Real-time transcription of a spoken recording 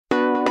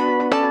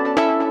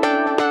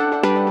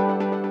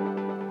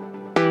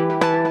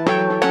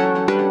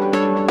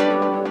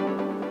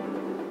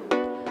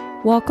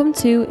Welcome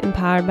to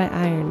Empowered by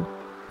Iron,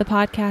 the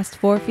podcast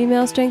for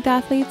female strength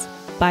athletes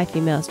by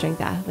female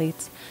strength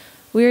athletes.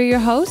 We are your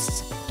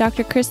hosts,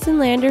 Dr. Kristen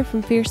Lander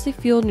from Fiercely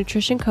Fueled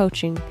Nutrition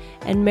Coaching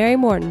and Mary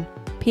Morton,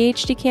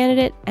 PhD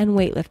candidate and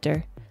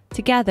weightlifter.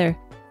 Together,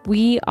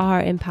 we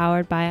are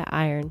Empowered by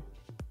Iron.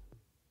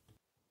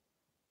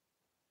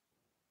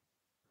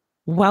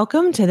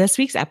 Welcome to this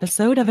week's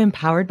episode of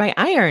Empowered by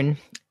Iron.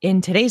 In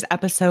today's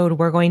episode,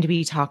 we're going to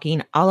be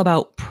talking all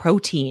about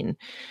protein.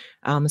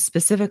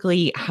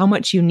 Specifically how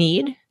much you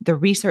need, the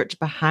research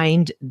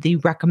behind the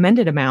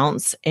recommended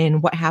amounts,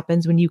 and what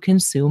happens when you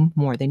consume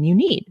more than you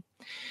need.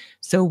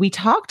 So we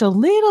talked a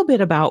little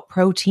bit about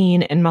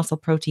protein and muscle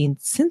protein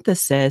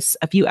synthesis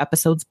a few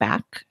episodes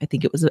back. I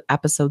think it was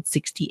episode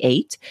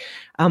 68.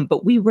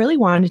 But we really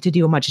wanted to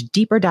do a much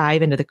deeper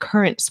dive into the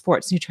current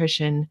sports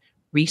nutrition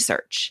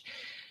research.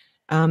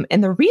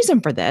 And the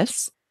reason for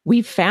this,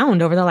 we've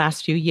found over the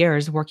last few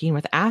years working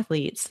with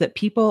athletes that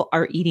people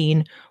are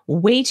eating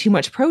way too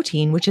much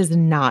protein, which is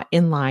not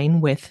in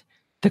line with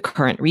the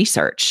current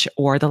research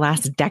or the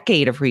last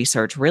decade of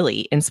research, really,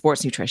 in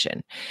sports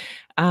nutrition.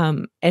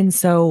 And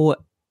so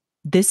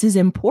this is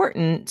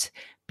important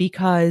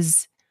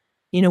because,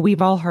 you know,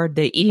 we've all heard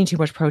that eating too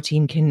much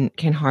protein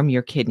can harm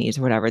your kidneys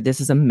or whatever.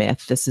 This is a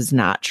myth. This is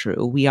not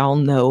true. We all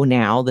know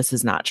now this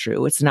is not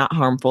true. It's not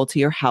harmful to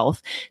your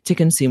health to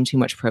consume too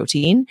much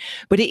protein,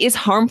 but it is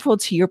harmful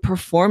to your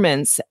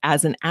performance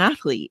as an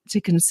athlete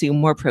to consume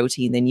more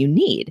protein than you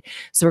need.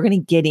 So we're going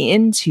to get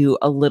into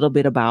a little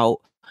bit about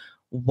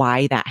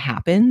why that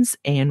happens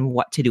and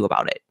what to do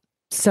about it.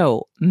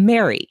 So,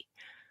 Mary,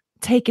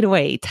 take it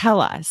away.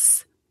 Tell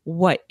us,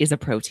 what is a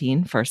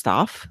protein, first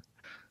off?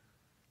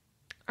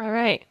 All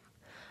right.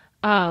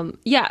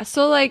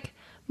 So like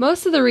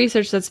most of the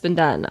research that's been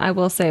done, I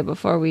will say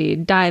before we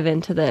dive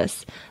into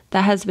this,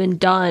 that has been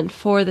done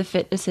for the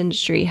fitness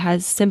industry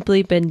has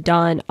simply been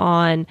done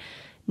on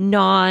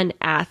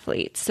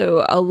non-athletes.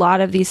 So a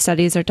lot of these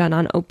studies are done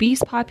on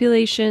obese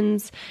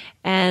populations,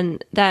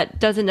 and that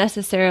doesn't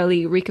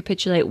necessarily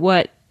recapitulate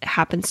what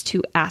happens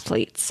to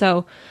athletes.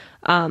 So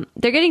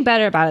they're getting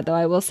better about it, though.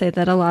 I will say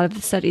that a lot of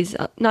the studies,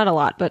 not a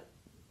lot, but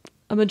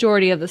a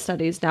majority of the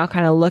studies now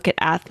kind of look at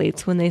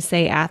athletes when they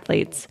say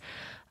athletes.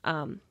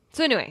 So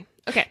anyway,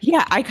 okay.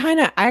 Yeah, I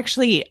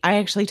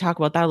actually talk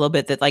about that a little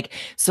bit, that like,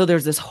 so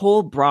there's this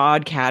whole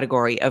broad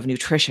category of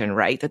nutrition,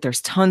 right? That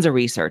there's tons of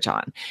research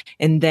on.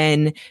 And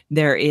then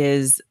there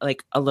is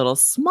like a little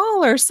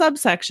smaller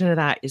subsection of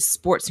that is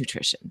sports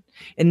nutrition.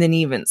 And then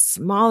even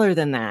smaller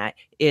than that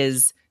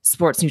is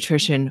sports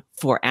nutrition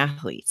for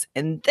athletes.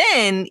 And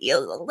then a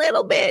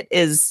little bit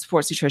is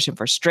sports nutrition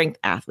for strength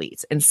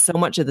athletes. And so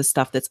much of the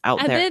stuff that's out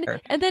there.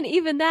 And then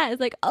even that is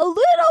like a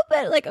little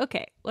bit like,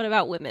 okay, what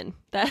about women?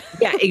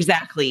 Yeah,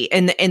 exactly.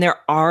 And there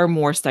are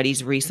more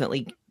studies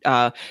recently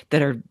that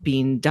are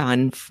being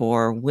done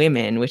for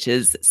women, which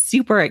is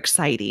super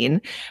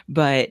exciting.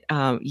 But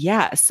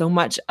so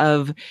much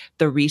of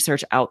the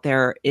research out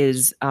there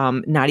is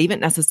not even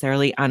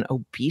necessarily on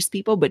obese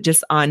people, but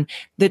just on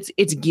that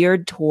it's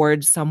geared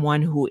towards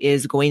someone who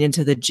is going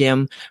into the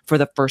gym for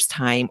the first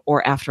time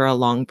or after a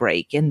long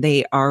break. And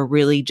they are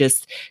really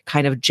just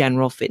kind of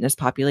general fitness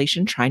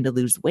population trying to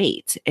lose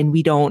weight. And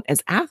we don't,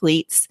 as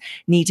athletes,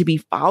 need to be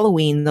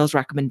following those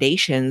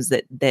recommendations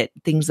that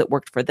things that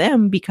worked for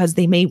them, because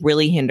they may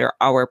really hinder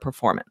our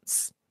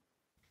performance.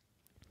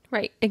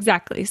 Right,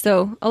 exactly.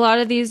 So a lot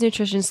of these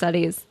nutrition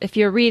studies, if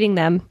you're reading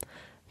them,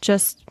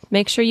 just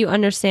make sure you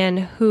understand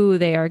who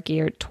they are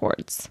geared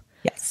towards.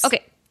 Yes.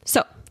 Okay,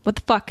 so what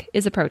the fuck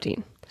is a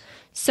protein?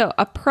 So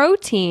a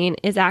protein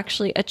is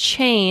actually a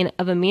chain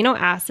of amino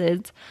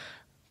acids,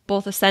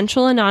 both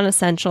essential and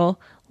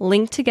non-essential,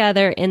 linked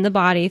together in the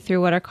body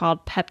through what are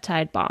called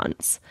peptide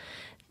bonds.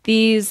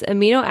 These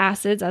amino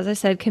acids, as I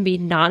said, can be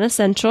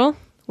non-essential,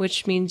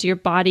 which means your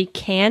body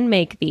can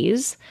make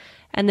these.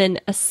 And then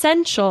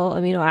essential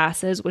amino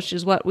acids, which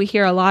is what we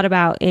hear a lot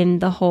about in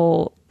the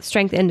whole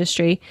strength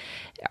industry,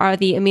 are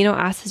the amino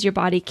acids your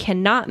body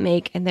cannot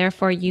make, and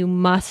therefore you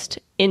must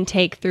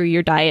intake through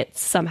your diet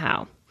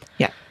somehow.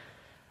 Yeah.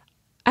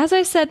 As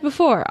I said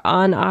before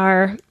on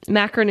our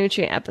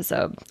macronutrient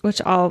episode,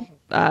 which I'll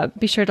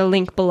be sure to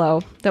link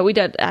below, that we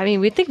did. I mean,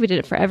 we think we did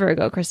it forever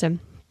ago,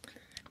 Kristen.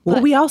 Well,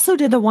 we also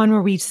did the one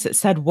where we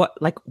said what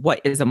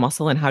is a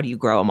muscle and how do you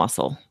grow a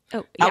muscle?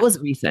 Oh, yeah. That was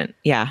recent.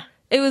 Yeah.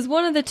 It was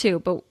one of the two,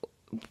 but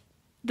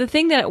the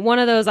thing that one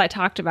of those I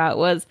talked about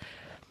was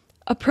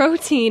a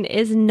protein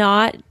is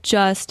not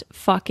just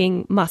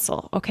fucking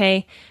muscle,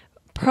 okay?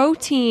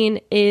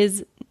 Protein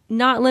is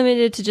not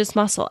limited to just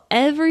muscle.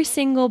 Every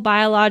single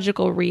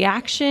biological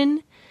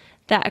reaction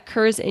that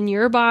occurs in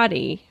your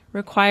body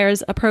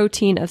requires a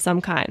protein of some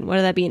kind,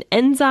 whether that be an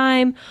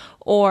enzyme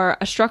or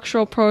a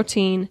structural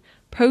protein.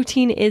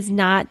 Protein is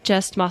not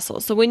just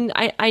muscle. So when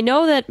I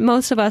know that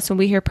most of us, when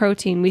we hear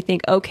protein, we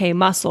think, okay,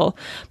 muscle,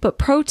 but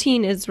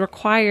protein is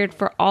required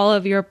for all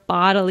of your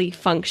bodily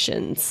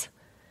functions.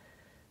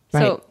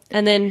 Right. So,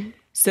 and then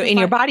So, and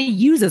your body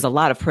uses a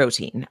lot of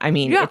protein. I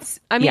mean,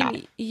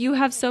 you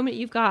have so many,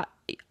 you've got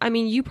I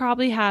mean, you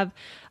probably have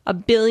a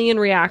billion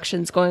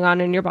reactions going on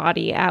in your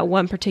body at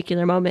one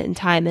particular moment in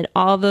time, and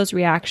all of those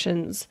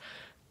reactions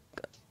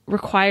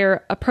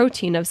require a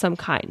protein of some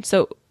kind.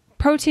 So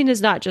protein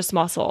is not just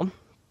muscle.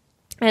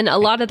 And a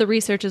lot of the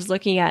research is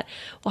looking at,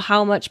 well,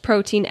 how much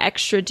protein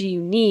extra do you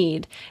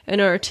need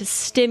in order to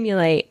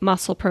stimulate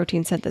muscle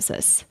protein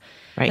synthesis?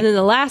 Right. And then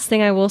the last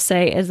thing I will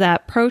say is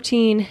that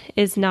protein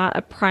is not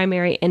a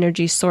primary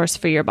energy source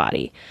for your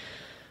body.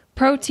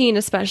 Protein,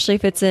 especially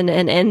if it's in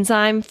an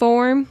enzyme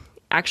form,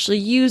 actually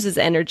uses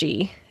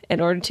energy in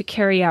order to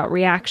carry out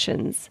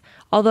reactions.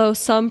 Although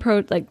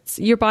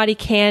your body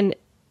can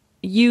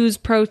use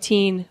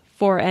protein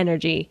for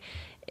energy,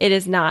 it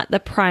is not the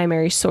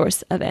primary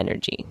source of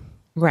energy.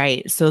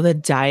 Right. So the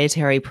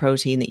dietary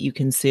protein that you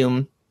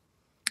consume,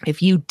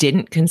 if you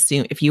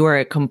were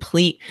a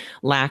complete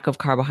lack of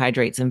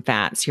carbohydrates and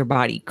fats, your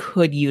body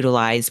could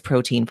utilize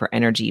protein for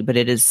energy, but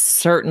it is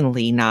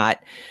certainly not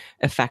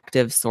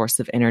effective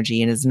source of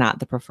energy and is not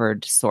the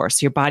preferred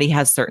source. Your body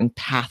has certain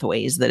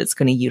pathways that it's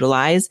going to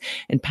utilize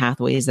and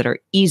pathways that are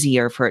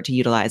easier for it to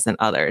utilize than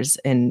others.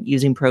 And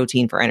using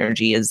protein for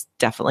energy is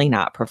definitely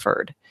not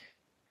preferred.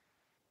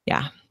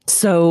 Yeah.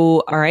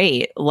 So, all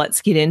right,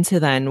 let's get into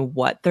then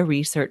what the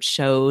research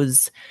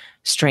shows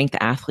strength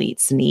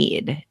athletes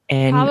need.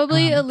 And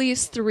probably at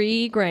least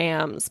 3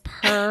 grams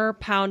per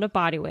pound of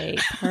body weight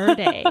per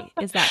day.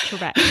 Is that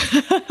correct?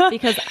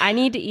 Because I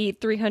need to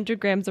eat 300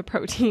 grams of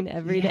protein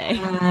every day.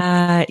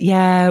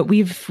 Yeah,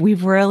 we've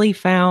really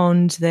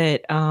found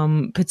that,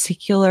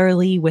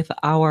 particularly with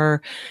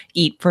our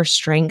Eat for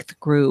Strength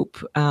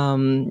group,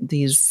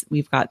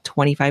 we've got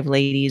 25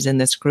 ladies in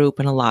this group,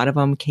 and a lot of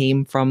them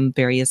came from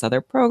various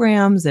other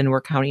programs and were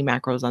counting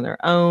macros on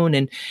their own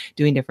and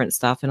doing different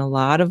stuff. And a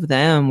lot of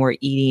them were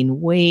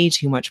eating way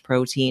too much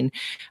protein.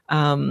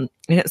 And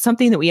it's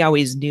something that we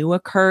always knew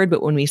occurred,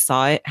 but when we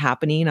saw it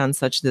happening on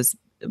such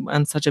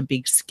a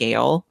big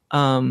scale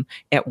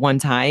at one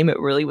time, it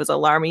really was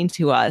alarming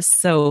to us.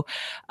 So,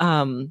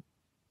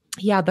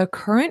 the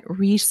current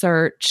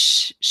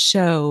research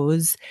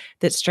shows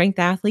that strength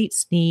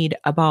athletes need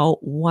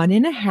about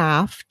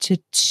 1.5 to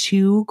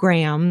 2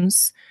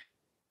 grams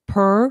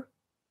per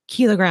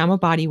kilogram of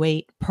body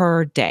weight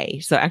per day.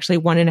 So actually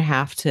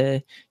 1.5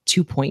 to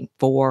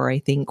 2.4, I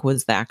think,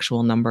 was the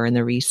actual number in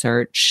the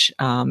research.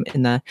 In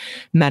the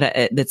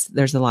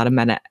there's a lot of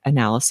meta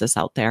analysis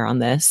out there on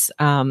this.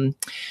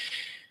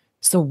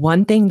 So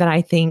one thing that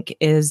I think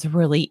is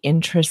really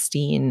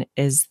interesting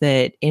is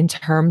that in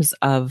terms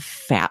of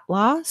fat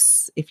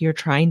loss, if you're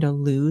trying to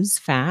lose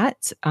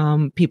fat,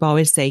 people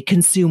always say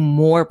consume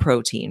more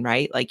protein,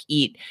 right? Like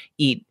eat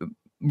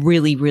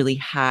really, really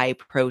high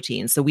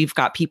protein. So we've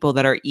got people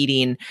that are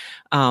eating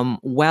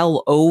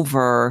well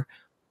over,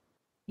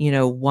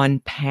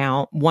 1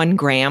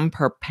 gram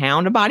per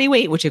pound of body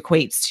weight, which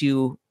equates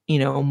to,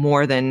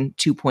 more than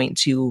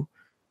 2.2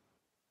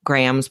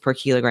 grams per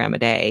kilogram a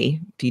day.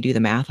 If you do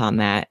the math on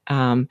that,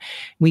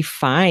 we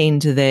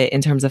find that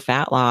in terms of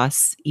fat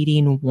loss,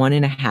 eating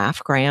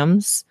 1.5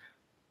 grams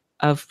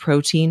of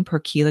protein per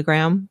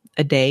kilogram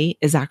a day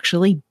is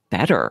actually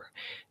better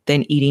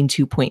than eating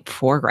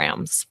 2.4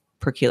 grams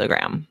per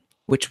kilogram,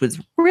 which was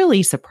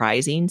really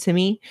surprising to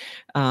me.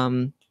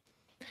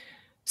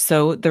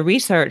 So the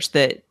research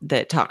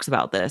that talks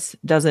about this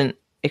doesn't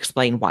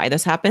explain why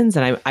this happens,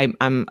 and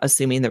I'm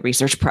assuming that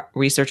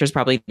researchers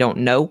probably don't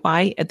know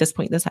why at this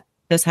point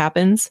this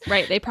happens.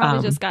 Right? They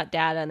probably just got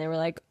data and they were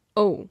like,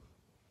 "Oh,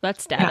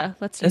 that's data. Yeah,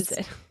 let's use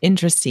it."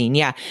 Interesting,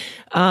 yeah.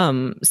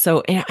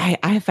 So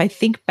if I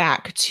think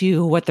back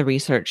to what the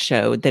research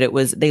showed,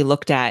 that they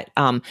looked at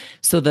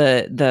so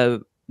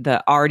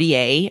the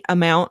RDA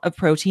amount of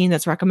protein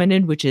that's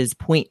recommended, which is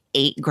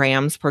 0.8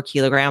 grams per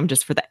kilogram,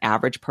 just for the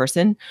average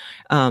person.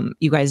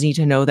 You guys need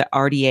to know that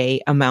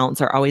RDA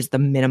amounts are always the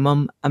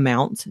minimum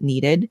amount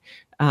needed,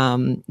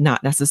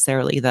 not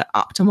necessarily the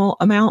optimal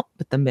amount,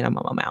 but the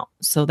minimum amount.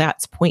 So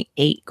that's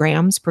 0.8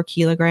 grams per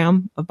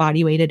kilogram of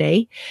body weight a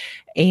day.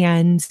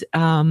 And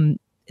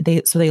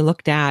they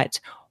looked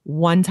at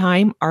 1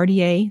 time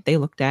RDA, they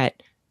looked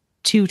at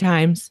 2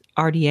 times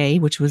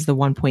RDA, which was the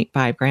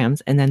 1.5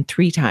 grams, and then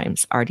 3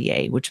 times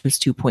RDA, which was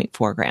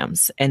 2.4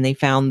 grams. And they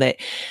found that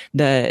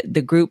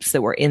the groups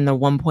that were in the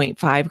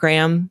 1.5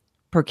 gram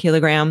per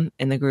kilogram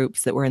and the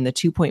groups that were in the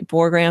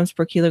 2.4 grams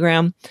per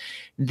kilogram,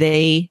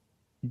 they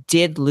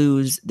did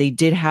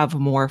have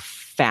more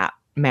fat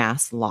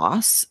mass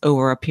loss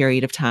over a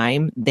period of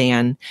time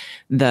than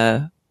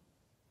the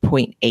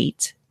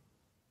 0.8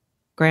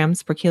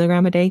 grams per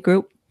kilogram a day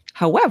group.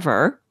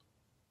 However,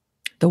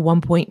 the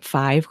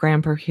 1.5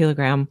 gram per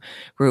kilogram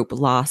group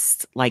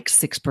lost like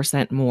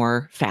 6%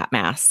 more fat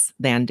mass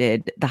than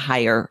did the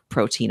higher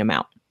protein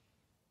amount,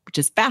 which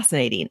is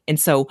fascinating. And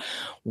so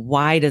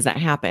why does that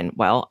happen?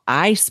 Well,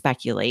 I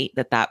speculate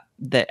that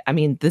I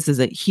mean, this is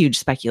a huge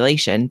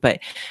speculation, but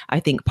I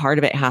think part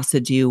of it has to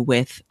do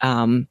with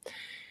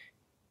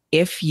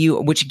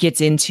which gets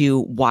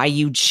into why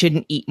you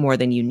shouldn't eat more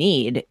than you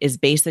need, is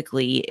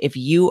basically if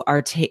you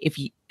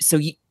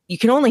you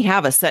can only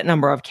have a set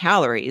number of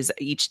calories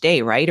each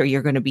day, right? Or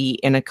you're going to be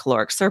in a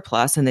caloric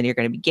surplus and then you're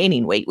going to be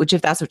gaining weight, which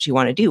if that's what you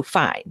want to do,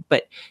 fine.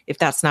 But if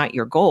that's not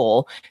your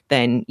goal,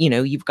 then,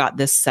 you've got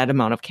this set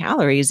amount of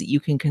calories that you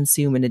can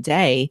consume in a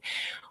day.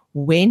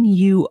 When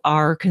you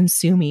are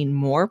consuming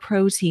more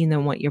protein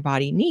than what your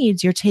body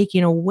needs, you're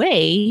taking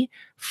away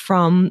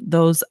from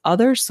those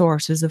other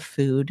sources of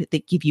food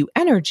that give you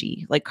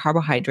energy, like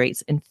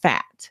carbohydrates and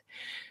fat.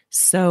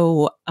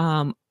 So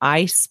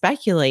I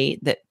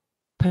speculate that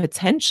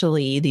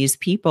potentially these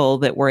people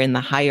that were in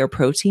the higher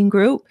protein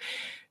group,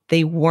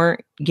 they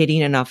weren't getting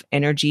enough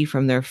energy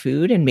from their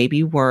food, and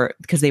maybe were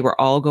because they were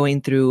all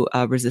going through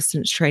a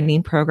resistance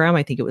training program.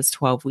 I think it was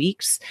 12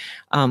 weeks.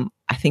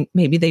 I think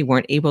maybe they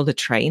weren't able to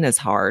train as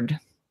hard.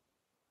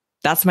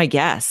 That's my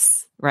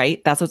guess,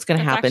 right? That's what's going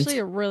to happen. That's actually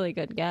a really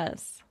good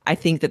guess. I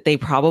think that they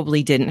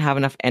probably didn't have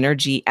enough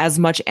energy, as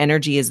much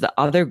energy as the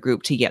other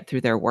group to get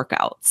through their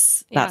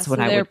workouts. That's what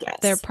I would guess.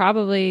 They're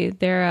probably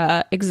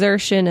their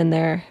exertion and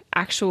their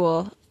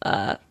actual,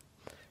 the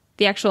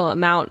actual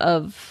amount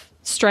of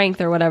strength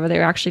or whatever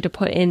they're actually to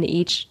put in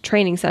each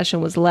training session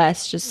was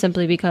less, just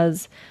simply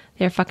because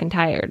they're fucking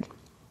tired.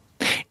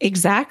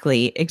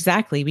 Exactly.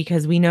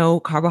 Because we know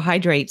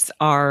carbohydrates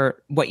are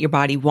what your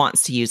body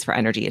wants to use for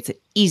energy. It's the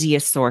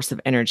easiest source of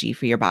energy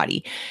for your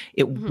body.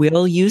 It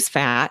will use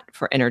fat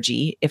for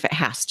energy if it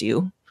has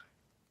to.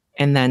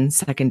 And then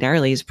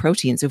secondarily is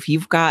protein. So if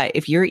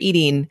you're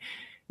eating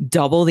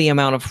double the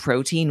amount of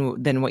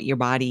protein than what your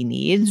body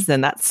needs,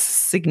 then that's a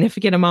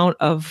significant amount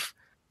of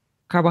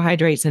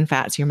carbohydrates and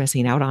fats you're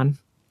missing out on.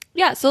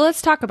 Yeah. So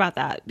let's talk about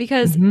that,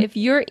 because if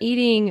you're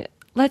eating,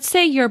 let's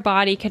say your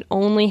body can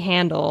only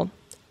handle,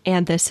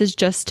 and this is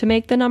just to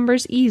make the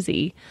numbers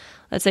easy,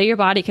 let's say your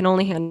body can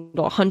only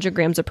handle 100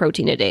 grams of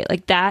protein a day.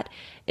 Like, that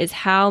is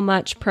how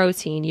much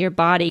protein your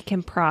body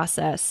can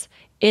process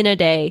in a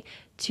day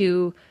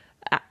to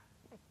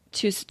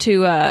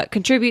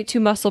contribute to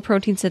muscle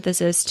protein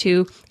synthesis,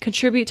 to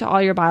contribute to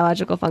all your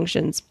biological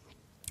functions.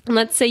 And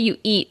let's say you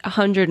eat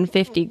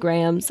 150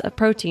 grams of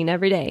protein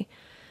every day.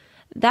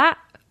 That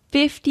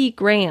 50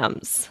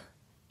 grams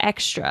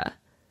extra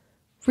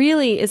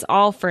really is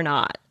all for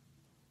naught.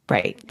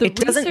 Right. It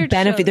doesn't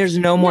benefit. There's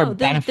no more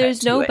benefit.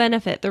 There's no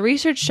benefit. The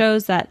research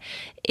shows that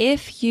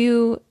if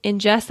you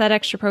ingest that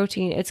extra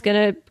protein, it's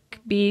going to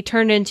be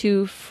turned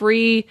into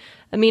free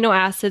amino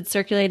acids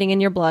circulating in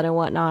your blood and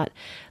whatnot.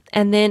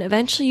 And then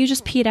eventually you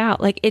just pee it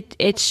out. Like,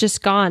 it's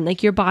just gone.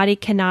 Like, your body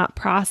cannot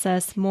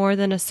process more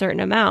than a certain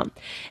amount.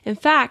 In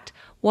fact,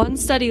 one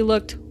study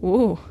looked,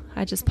 ooh,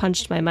 I just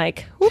punched my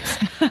mic. Oops.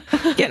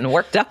 Getting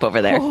worked up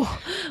over there. Oh.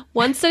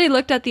 One study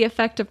looked at the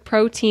effect of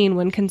protein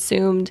when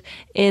consumed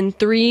in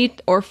 3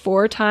 or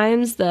 4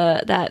 times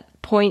that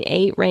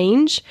 0.8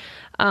 range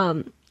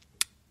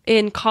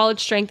in college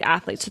strength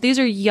athletes. So these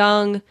are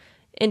young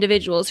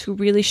individuals who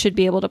really should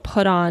be able to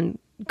put on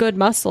good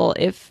muscle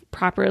if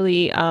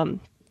properly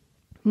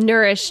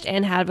nourished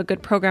and have a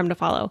good program to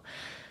follow.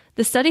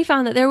 The study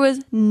found that there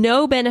was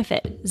no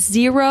benefit,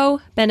 zero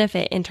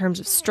benefit in terms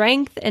of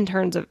strength, in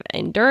terms of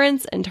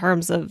endurance, in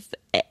terms of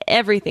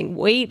everything,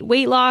 weight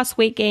loss,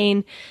 weight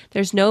gain.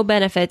 There's no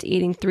benefit to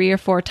eating 3 or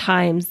 4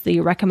 times the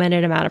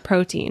recommended amount of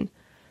protein.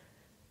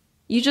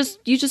 You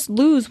just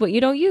lose what you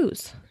don't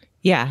use.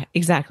 Yeah,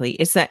 exactly.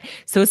 It's that.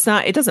 So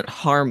it doesn't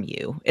harm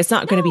you. It's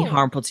not going to be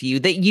harmful to you.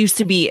 That used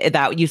to be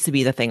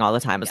the thing all the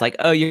time. It's like,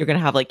 oh, you're going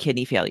to have like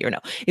kidney failure. No,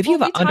 if you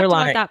have an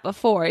underlying, talked about that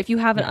before. If you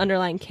have an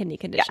underlying kidney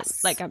condition,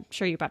 like I'm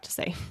sure you're about to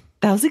say.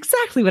 That was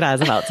exactly what I was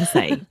about to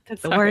say.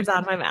 Took the words out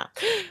of my mouth.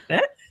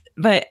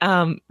 But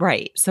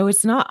right. So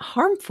it's not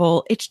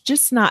harmful. It's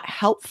just not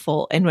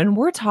helpful. And when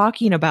we're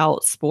talking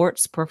about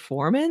sports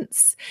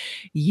performance,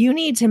 you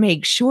need to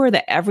make sure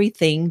that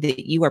everything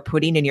that you are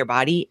putting in your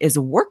body is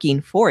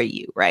working for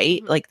you,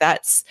 right? Like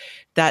that's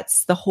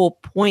the whole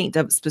point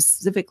of,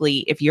 specifically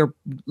if you're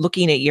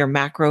looking at your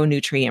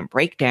macronutrient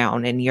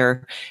breakdown and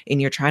you're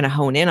trying to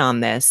hone in on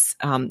this,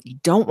 you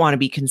don't want to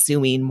be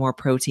consuming more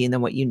protein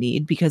than what you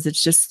need, because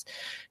it's just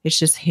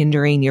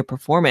hindering your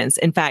performance.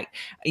 In fact,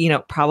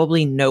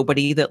 probably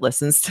nobody that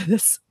listens to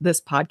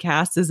this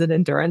podcast is an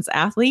endurance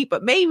athlete,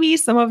 but maybe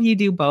some of you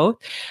do both.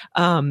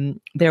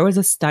 There was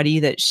a study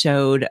that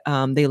showed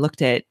they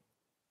looked at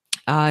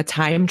a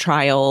time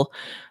trial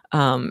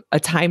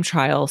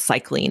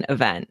cycling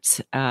event,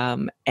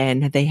 and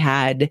they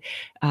had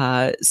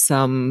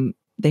some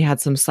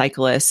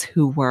cyclists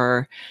who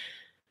were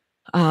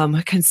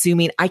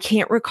consuming, I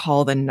can't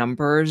recall the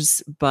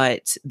numbers,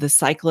 but the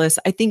cyclists,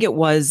 I think it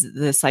was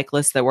the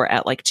cyclists that were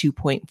at like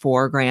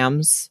 2.4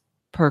 grams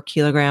per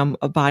kilogram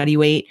of body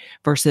weight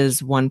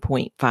versus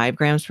 1.5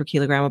 grams per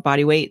kilogram of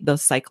body weight. The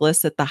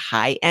cyclists at the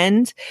high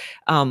end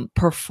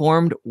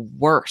performed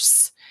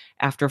worse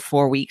after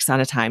 4 weeks on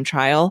a time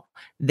trial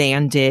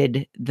than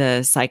did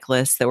the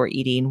cyclists that were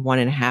eating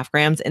 1.5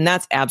 grams. And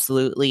that's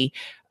absolutely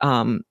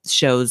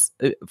shows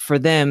for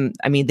them.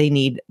 I mean, they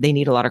need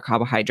a lot of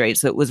carbohydrates.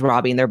 So it was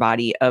robbing their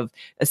body of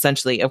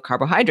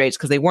carbohydrates,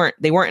 because they weren't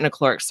in a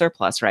caloric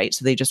surplus, right?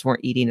 So they just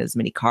weren't eating as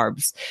many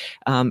carbs,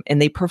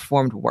 and they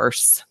performed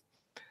worse.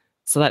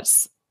 So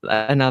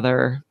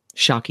another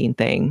shocking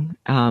thing,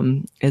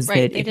 is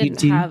Right. that They if you didn't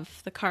do.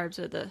 have the carbs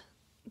or the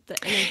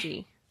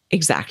energy.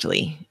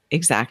 Exactly.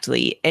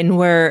 Exactly. And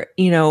where,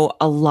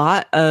 a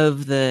lot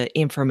of the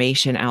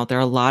information out there,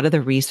 a lot of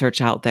the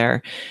research out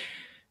there,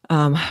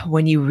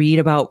 when you read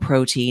about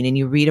protein and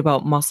you read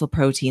about muscle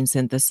protein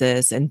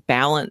synthesis and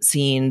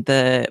balancing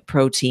the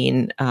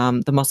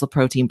muscle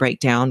protein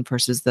breakdown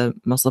versus the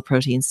muscle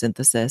protein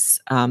synthesis,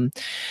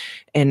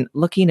 and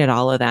looking at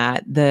all of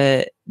that,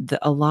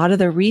 a lot of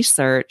the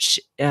research,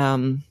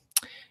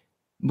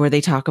 where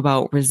they talk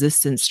about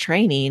resistance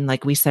training,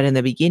 like we said in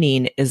the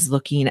beginning, is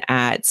looking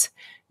at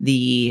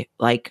the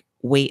like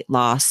weight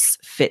loss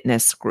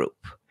fitness group.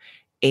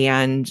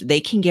 And they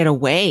can get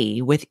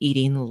away with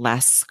eating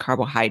less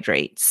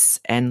carbohydrates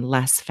and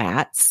less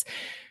fats,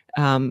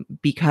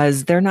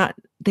 because they're not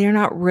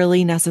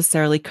really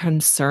necessarily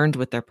concerned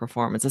with their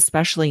performance,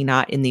 especially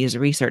not in these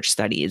research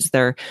studies.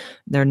 They're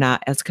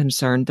not as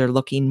concerned. They're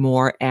looking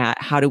more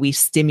at how do we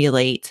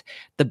stimulate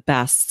the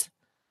best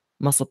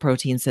muscle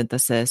protein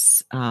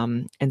synthesis.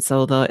 And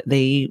so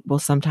they will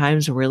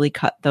sometimes really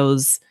cut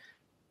those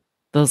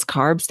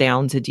carbs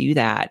down to do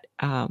that.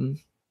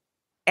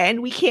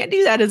 And we can't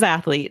do that as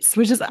athletes,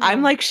 which is,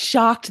 I'm No. like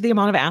shocked the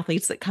amount of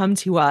athletes that come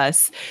to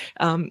us,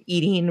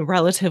 eating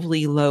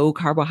relatively low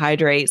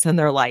carbohydrates, and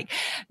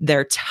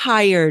they're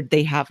tired,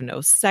 they have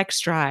no sex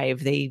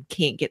drive, they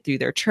can't get through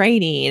their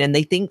training, and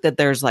they think that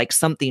there's like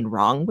something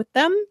wrong with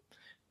them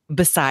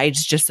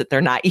besides just that they're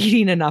not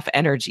eating enough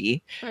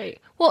energy. Right.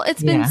 Well,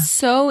 it's been Yeah.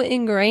 so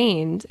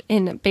ingrained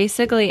in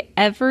basically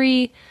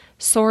every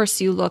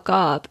source you look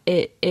up.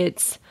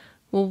 It's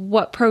well,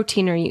 what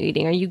protein are you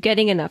eating? Are you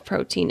getting enough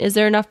protein? Is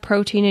there enough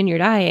protein in your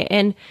diet?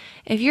 And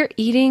if you're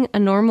eating a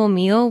normal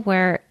meal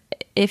where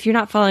if you're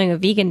not following a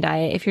vegan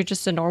diet, if you're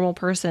just a normal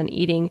person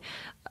eating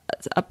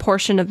a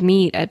portion of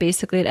meat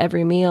basically at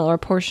every meal or a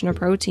portion of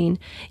protein,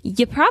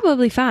 you're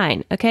probably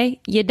fine. Okay.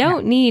 You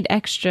don't need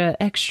extra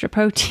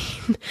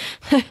protein.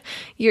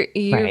 You're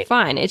Right.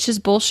 fine. It's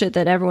just bullshit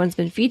that everyone's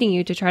been feeding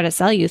you to try to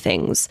sell you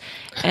things.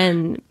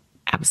 And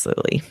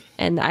Absolutely.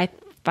 I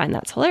find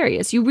that's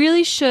hilarious. You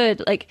really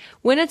should, like,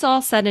 when it's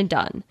all said and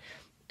done,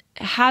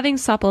 having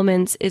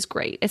supplements is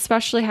great,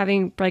 especially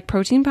having like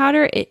protein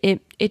powder.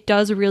 It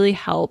does really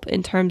help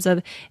in terms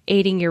of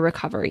aiding your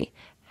recovery.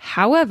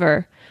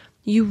 However,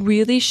 you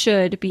really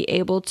should be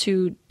able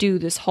to do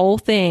this whole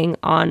thing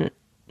on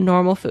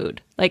normal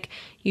food. Like,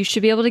 you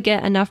should be able to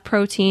get enough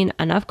protein,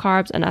 enough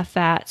carbs, enough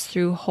fats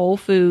through whole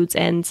foods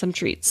and some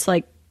treats.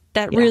 Like,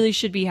 that really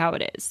should be how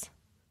it is.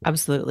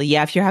 Absolutely.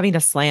 Yeah. If you're having to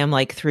slam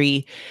like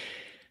three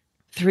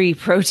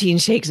protein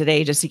shakes a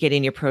day just to get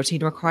in your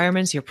protein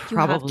requirements, you're You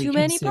have probably too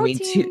many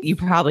proteins. you're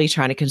probably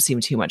trying to consume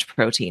too much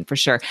protein for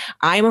sure.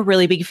 I'm a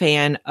really big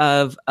fan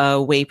of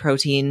a whey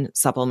protein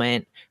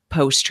supplement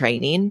post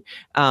training.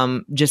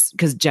 Just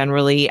because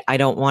generally I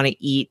don't want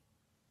to eat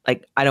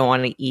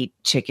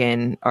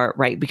chicken, or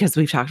right, because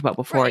we've talked about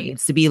before, it Right.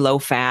 needs to be low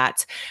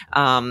fat.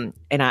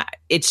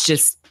 It's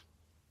just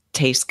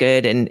tastes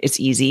good and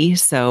it's easy.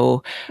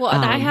 So, Well,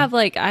 and I have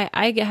like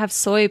I have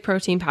soy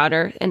protein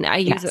powder and I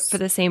use it for yes,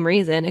 the same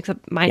reason,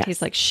 except mine tastes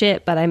yes. like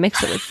shit, but I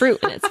mix it with fruit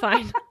and it's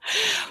fine.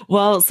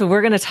 Well, so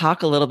we're going to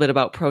talk a little bit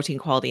about protein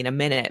quality in a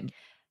minute.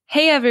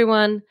 Hey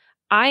everyone,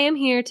 I am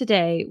here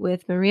today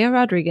with Maria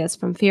Rodriguez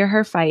from Fear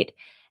Her Fight,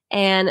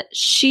 and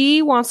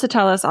she wants to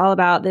tell us all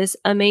about this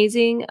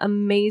amazing,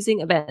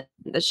 amazing event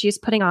that she's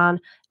putting on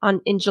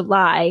in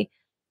July,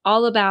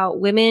 all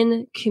about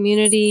women,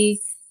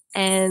 community,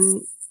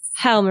 and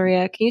hell,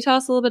 Maria, can you tell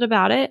us a little bit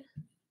about it?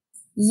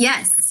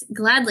 Yes,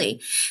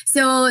 gladly.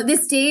 So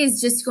this day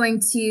is just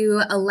going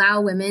to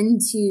allow women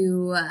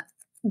to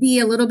be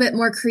a little bit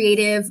more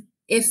creative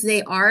if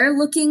they are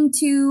looking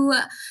to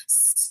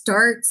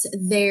start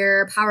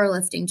their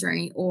powerlifting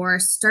journey or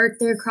start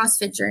their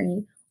CrossFit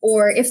journey,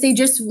 or if they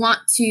just want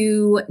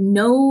to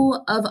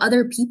know of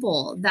other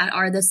people that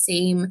are the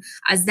same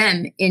as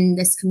them in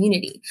this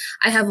community.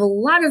 I have a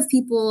lot of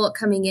people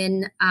coming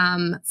in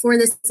for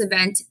this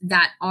event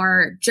that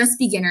are just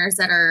beginners,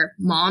 that are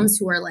moms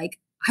who are like,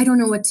 I don't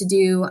know what to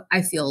do.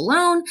 I feel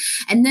alone.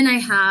 And then I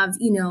have,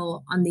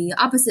 on the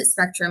opposite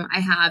spectrum, I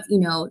have,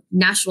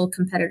 national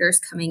competitors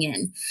coming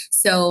in.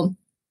 So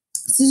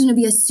this is going to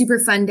be a super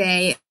fun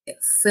day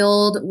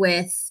filled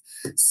with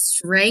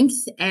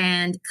strength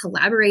and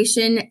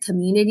collaboration,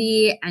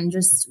 community, and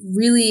just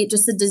really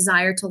just a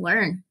desire to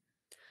learn.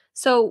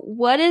 So,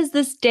 what is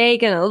this day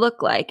going to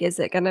look like? Is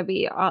it going to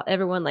be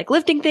everyone like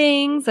lifting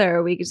things, or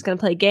are we just going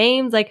to play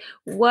games? Like,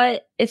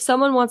 what if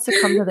someone wants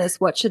to come to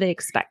this? What should they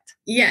expect?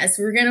 Yes,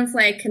 we're gonna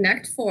play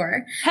Connect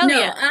Four. Hell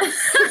yeah!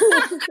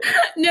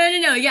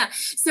 No. Yeah.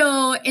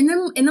 So in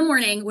the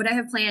morning, what I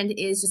have planned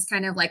is just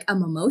kind of like a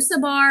mimosa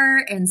bar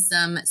and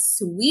some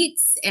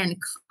sweets and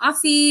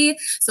coffee.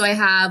 So I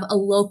have a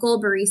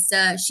local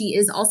barista. She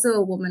is also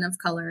a woman of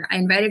color. I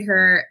invited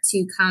her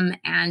to come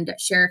and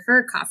share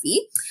her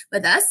coffee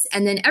with us,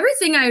 and then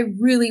everything I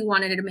really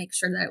wanted to make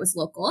sure that it was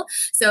local.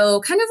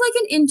 So kind of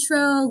like an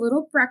intro,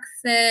 little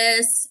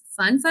breakfast,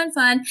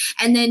 fun.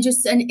 And then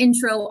just an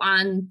intro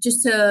on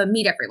just to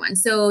meet everyone.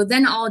 So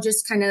then I'll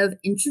just kind of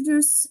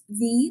introduce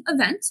the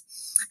event,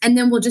 and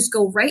then we'll just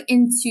go right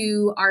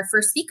into our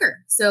first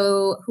speaker.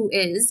 So who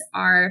is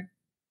our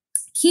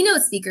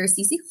keynote speaker,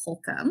 Cece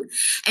Holcomb.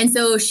 And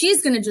so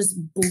she's going to just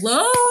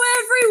blow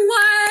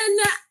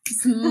everyone's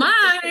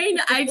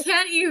mind. I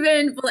can't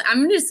even,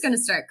 I'm just going to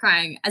start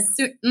crying as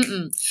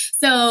soon.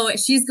 So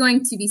she's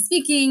going to be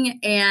speaking,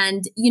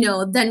 and,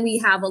 then we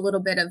have a little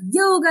bit of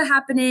yoga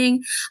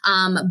happening.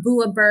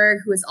 Bua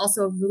Berg, who is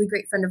also a really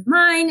great friend of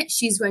mine,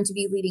 she's going to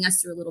be leading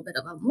us through a little bit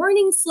of a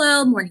morning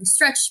flow, morning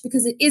stretch,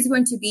 because it is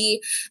going to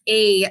be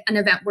an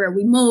event where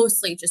we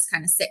mostly just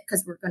kind of sit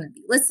because we're going to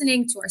be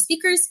listening to our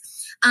speakers.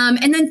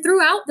 And then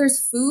throughout, there's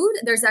food,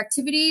 there's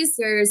activities.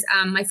 There's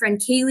my friend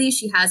Kaylee.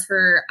 She has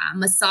her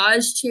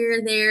massage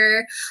chair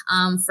there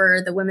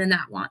for the women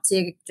that want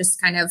to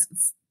just kind of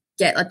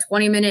get a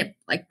 20-minute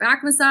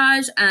back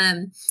massage.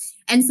 And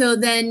so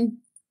then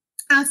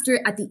at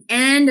the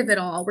end of it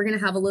all, we're going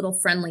to have a little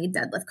friendly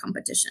deadlift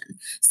competition.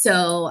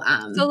 So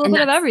a little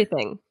bit of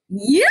everything.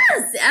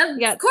 Yes,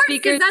 of course.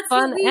 Speakers, that's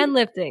fun, and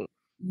lifting.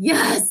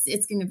 Yes,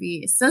 it's going to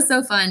be so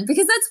fun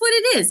because that's what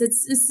it is.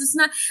 It's just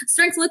not,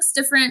 strength looks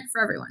different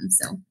for everyone.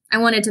 So I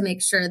wanted to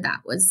make sure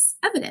that was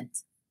evident.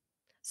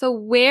 So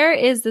where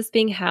is this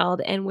being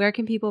held, and where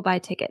can people buy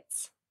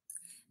tickets?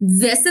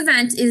 This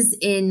event is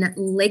in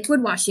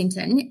Lakewood,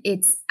 Washington.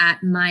 It's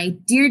at my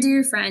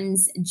dear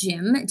friend's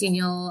gym,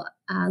 Daniel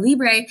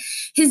Libre,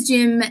 his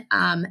gym,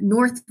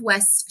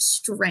 Northwest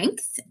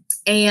Strength.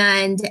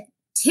 And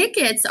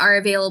tickets are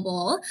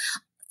available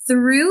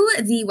through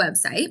the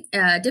website,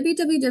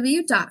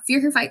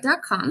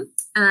 www.fearherfight.com,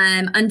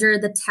 under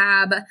the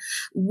tab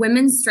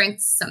Women's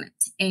Strength Summit.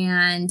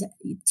 And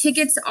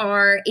tickets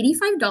are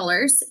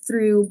 $85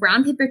 through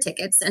Brown Paper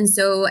Tickets. And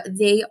so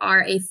they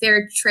are a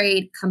fair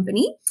trade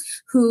company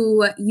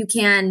who you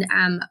can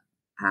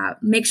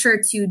make sure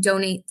to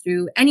donate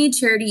through any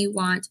charity you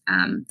want.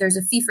 There's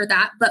a fee for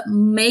that, but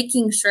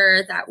making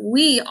sure that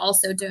we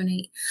also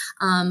donate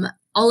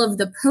all of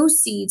the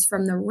proceeds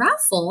from the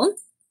raffle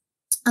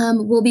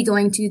will be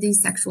going to the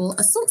Sexual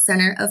Assault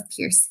Center of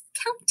Pierce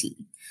County.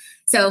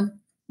 So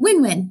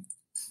win-win.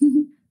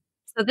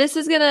 So this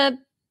is going to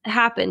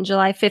happen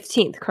July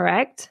 15th,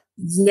 correct?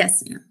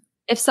 Yes, ma'am.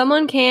 If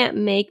someone can't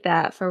make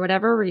that for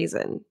whatever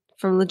reason,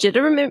 for a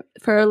legitimate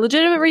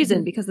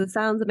reason, because it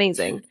sounds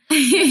amazing,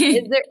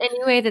 is there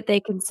any way that they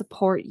can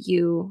support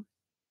you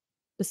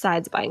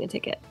besides buying a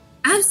ticket?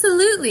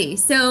 Absolutely.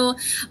 So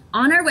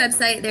on our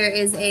website, there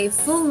is a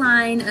full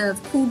line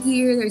of cool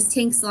gear. There's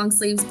tanks, long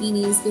sleeves,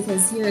 beanies,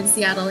 because here in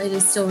Seattle, it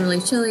is still really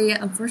chilly,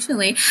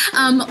 unfortunately.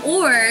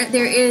 Or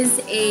there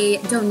is a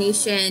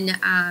donation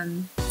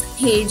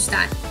page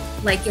that,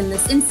 like in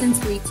this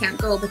instance where you can't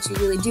go, but you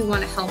really do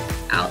want to help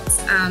out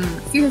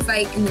Fear Her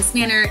Fight in this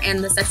manner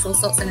and the Sexual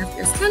Assault Center of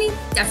Pierce County,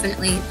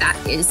 definitely that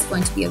is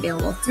going to be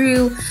available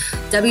through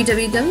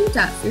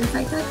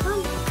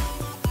www.fearherfight.com.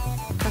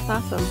 That's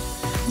awesome.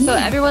 So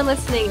everyone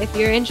listening, if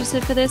you're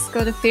interested for this,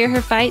 go to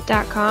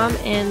fearherfight.com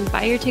and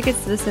buy your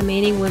tickets to this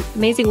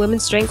amazing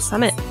Women's Strength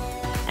Summit.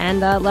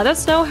 And let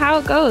us know how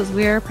it goes.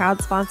 We're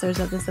proud sponsors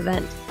of this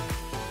event.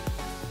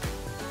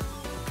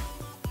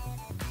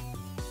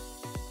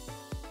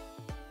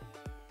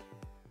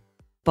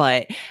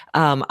 But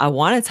I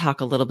want to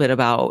talk a little bit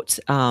about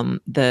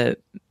the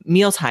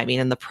meal timing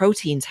and the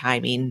protein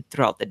timing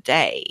throughout the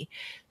day.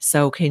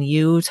 So can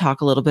you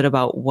talk a little bit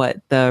about what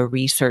the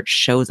research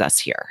shows us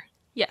here?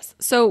 Yes.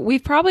 So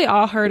we've probably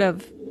all heard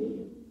of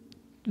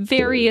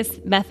various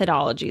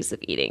methodologies of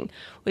eating.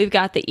 We've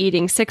got the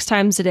eating 6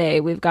 times a day.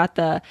 We've got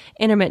the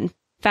intermittent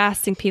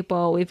fasting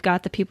people. We've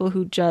got the people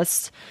who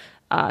just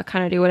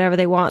kind of do whatever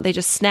they want. They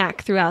just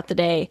snack throughout the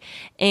day.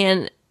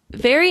 And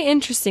very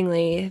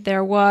interestingly,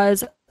 there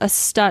was a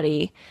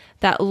study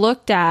that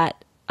looked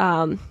at,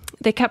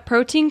 they kept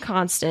protein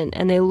constant,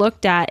 and they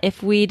looked at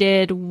if we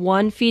did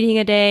 1 feeding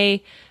a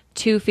day,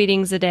 2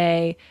 feedings a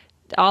day,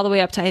 all the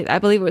way up to, I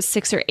believe it was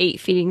 6 or 8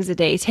 feedings a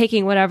day,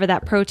 taking whatever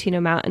that protein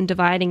amount and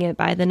dividing it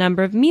by the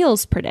number of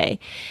meals per day.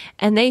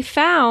 And they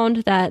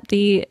found that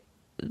the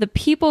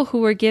people who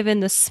were given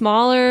the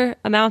smaller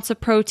amounts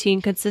of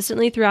protein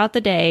consistently throughout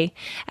the day,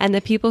 and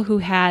the people who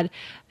had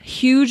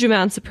huge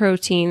amounts of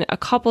protein a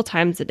couple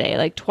times a day,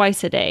 like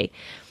twice a day,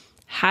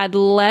 had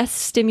less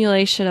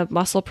stimulation of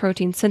muscle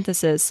protein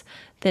synthesis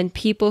than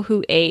people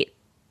who ate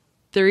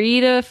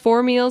 3 to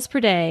 4 meals per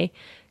day,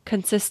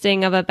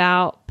 consisting of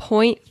about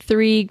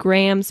 0.3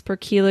 grams per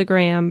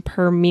kilogram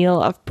per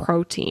meal of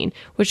protein,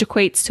 which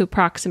equates to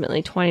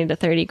approximately 20 to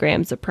 30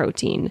 grams of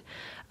protein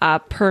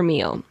per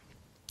meal.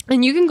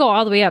 And you can go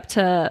all the way up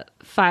to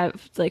 4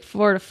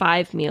 to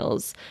 5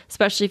 meals,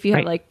 especially if you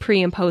have like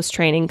pre and post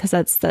training, because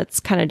that's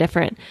kind of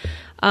different.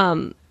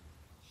 And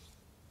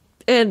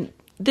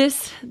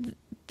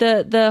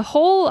the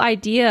whole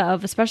idea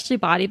of especially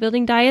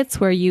bodybuilding diets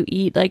where you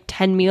eat like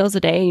 10 meals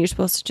a day and you're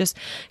supposed to just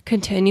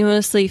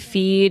continuously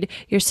feed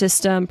your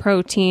system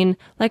protein,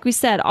 like we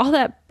said, all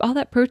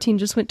that protein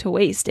just went to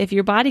waste. If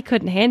your body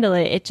couldn't handle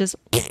it, it just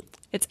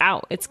It's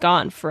out. It's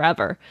gone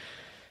forever.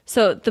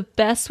 So the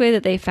best way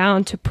that they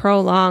found to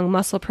prolong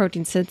muscle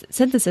protein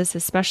synthesis,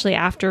 especially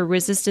after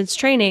resistance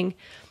training,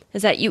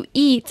 is that you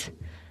eat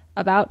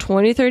about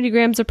 20, 30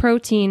 grams of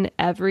protein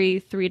every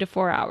 3 to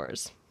 4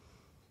 hours.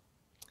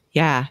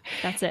 Yeah.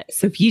 That's it.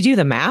 So if you do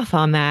the math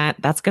on that,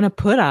 that's going to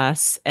put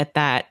us at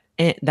that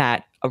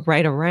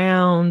right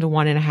around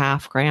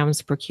 1.5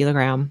 grams per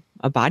kilogram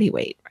of body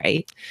weight,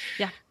 right?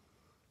 Yeah.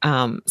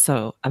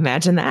 So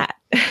imagine that.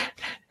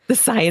 The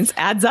science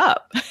adds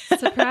up.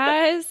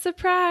 Surprise,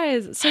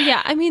 surprise. So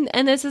yeah, I mean,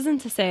 and this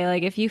isn't to say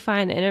like if you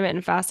find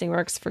intermittent fasting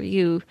works for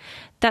you,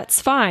 that's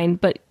fine,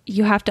 but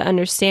you have to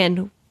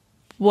understand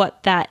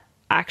what that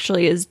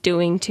actually is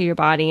doing to your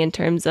body in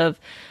terms of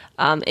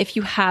if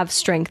you have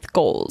strength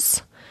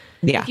goals.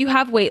 Yeah. If you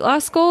have weight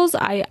loss goals,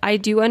 I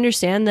do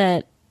understand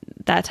that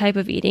type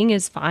of eating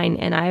is fine,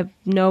 and I have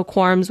no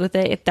qualms with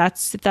it. If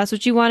that's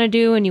what you want to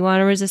do and you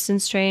want to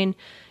resistance train,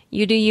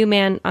 you do you,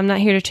 man. I'm not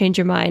here to change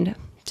your mind.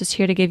 Just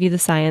here to give you the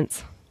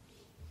science.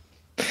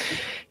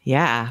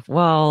 Yeah.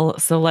 Well,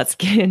 so let's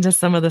get into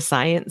some of the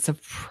science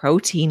of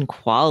protein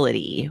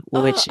quality,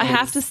 which I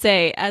have to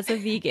say, as a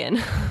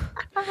vegan,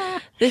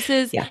 this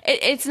is,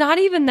 it's not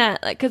even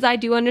that, like, because I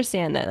do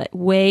understand that like,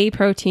 whey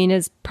protein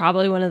is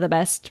probably one of the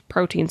best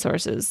protein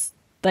sources,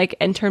 like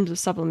in terms of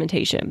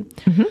supplementation.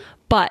 Mm-hmm.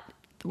 But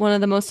one of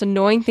the most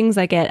annoying things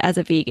I get as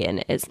a vegan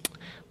is,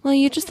 well,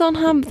 you just don't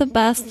have the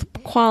best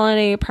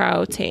quality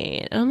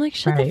protein. And I'm like,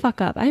 shut the fuck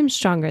up. I am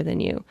stronger than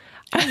you.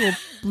 I will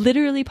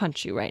literally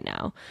punch you right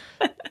now.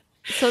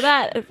 So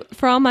that,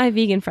 for all my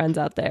vegan friends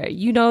out there,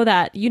 you know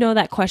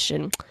that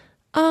question.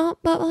 But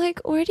like,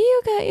 where do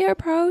you get your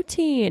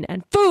protein?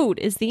 And food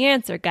is the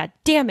answer. God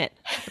damn it.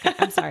 Okay,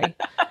 I'm sorry.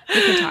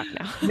 We can talk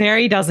now.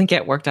 Mary doesn't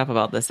get worked up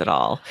about this at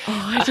all.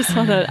 Oh, I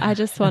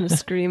just want to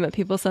scream at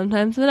people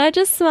sometimes, but I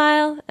just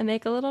smile and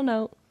make a little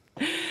note.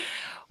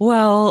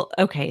 Well,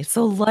 okay.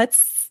 So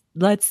let's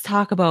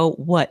talk about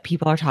what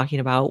people are talking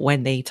about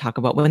when they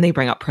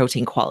bring up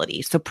protein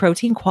quality. So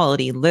protein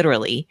quality,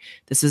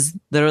 this is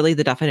literally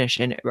the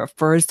definition. It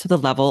refers to the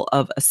level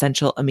of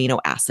essential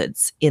amino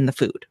acids in the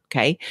food.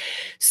 Okay.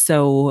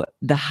 So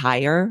the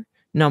higher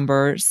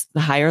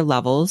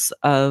levels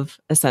of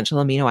essential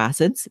amino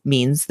acids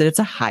means that it's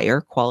a higher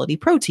quality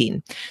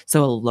protein.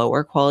 So a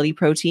lower quality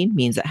protein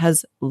means it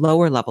has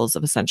lower levels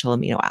of essential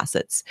amino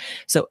acids.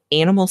 So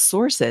animal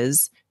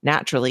sources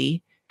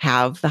naturally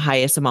have the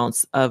highest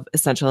amounts of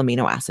essential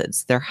amino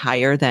acids. They're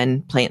higher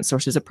than plant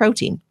sources of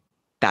protein.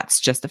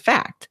 That's just a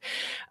fact.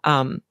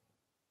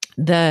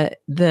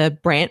 The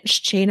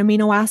branched chain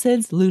amino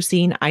acids,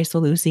 leucine,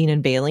 isoleucine,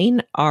 and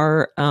valine,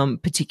 are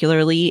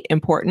particularly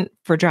important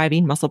for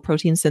driving muscle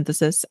protein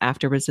synthesis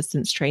after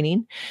resistance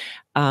training.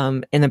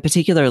 And then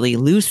particularly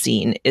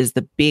leucine is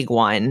the big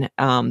one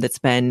that's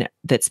been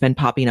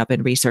popping up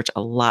in research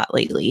a lot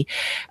lately.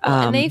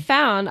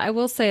 And I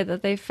will say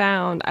that they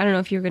found, I don't know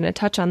if you're going to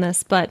touch on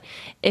this, but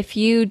if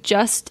you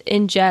just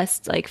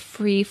ingest like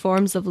free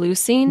forms of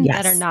leucine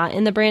that are not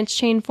in the branched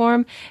chain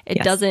form, it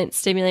doesn't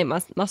stimulate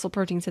muscle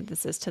protein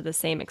synthesis to the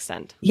same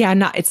extent.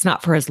 Yeah, it's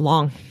not for as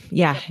long.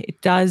 Yeah, it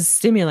does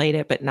stimulate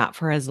it, but not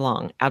for as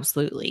long.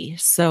 Absolutely.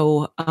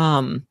 So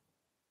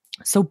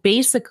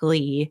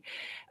basically,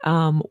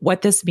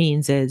 what this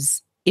means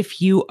is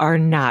if you are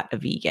not a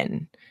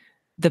vegan,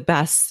 the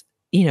best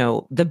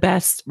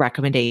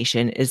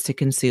recommendation is to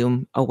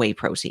consume a whey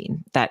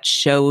protein that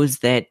shows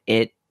that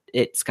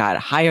it's got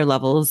higher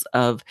levels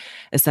of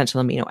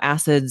essential amino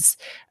acids.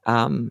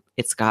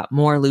 It's got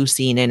more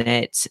leucine in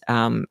it.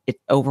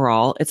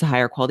 Overall, it's a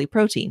higher quality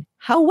protein.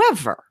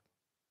 However,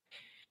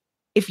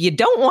 if you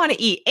don't want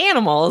to eat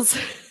animals,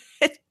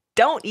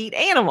 don't eat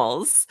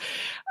animals.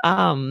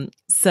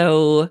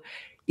 So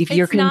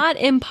it's not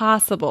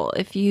impossible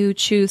if you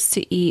choose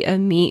to eat a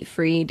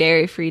meat-free,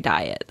 dairy-free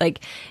diet.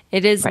 Like,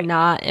 it is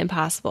not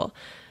impossible.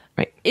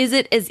 Right. Is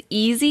it as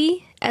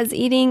easy as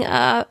eating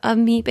a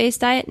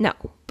meat-based diet? No.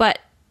 But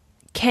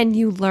can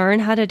you learn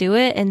how to do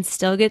it and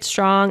still get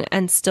strong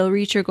and still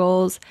reach your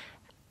goals?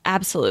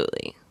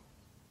 Absolutely.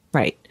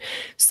 Right.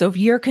 So if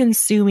you're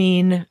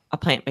consuming a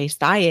plant-based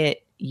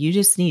diet, you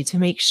just need to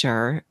make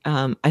sure,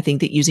 I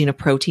think that using a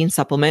protein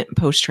supplement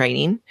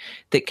post-training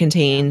that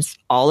contains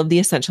all of the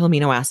essential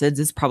amino acids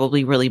is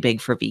probably really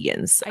big for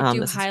vegans. I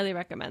do highly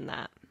recommend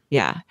that.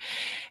 Yeah.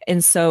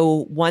 And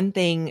so one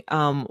thing,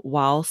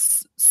 while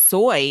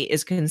soy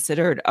is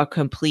considered a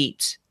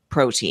complete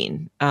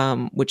protein,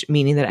 which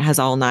meaning that it has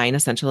all 9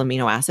 essential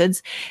amino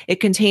acids, it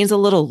contains a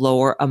little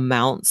lower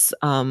amounts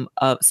of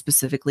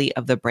specifically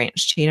of the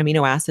branched chain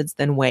amino acids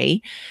than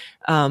whey.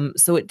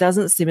 So it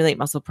doesn't stimulate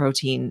muscle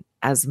protein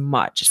as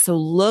much. So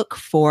look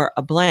for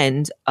a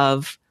blend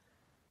of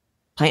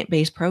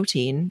plant-based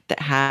protein that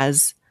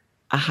has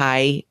a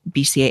high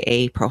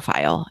BCAA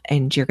profile,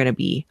 and you're going to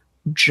be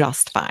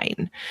just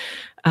fine.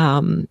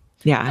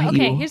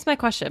 Okay, here's my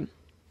question.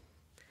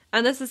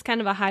 And this is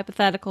kind of a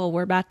hypothetical.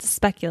 We're about to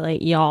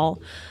speculate,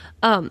 y'all.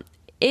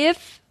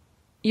 If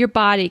your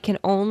body can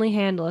only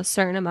handle a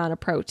certain amount of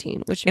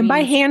protein, which And by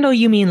means handle,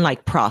 you mean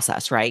like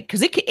process, right?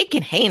 Because it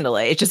can handle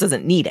it. It just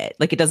doesn't need it.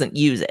 Like it doesn't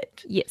use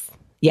it. yes, it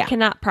Yeah.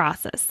 cannot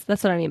process.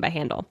 That's what I mean by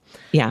handle.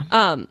 Yeah.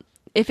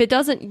 If it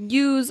doesn't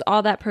use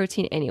all that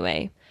protein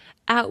anyway,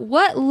 at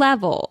what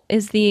level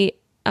is the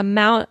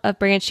amount of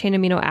branched chain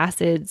amino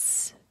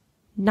acids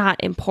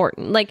not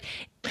important? Like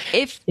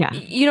if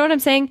you know what I'm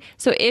saying?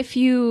 So if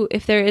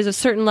there is a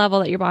certain level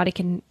that your body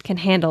can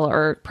handle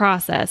or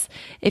process,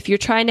 if you're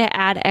trying to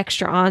add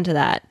extra onto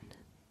that,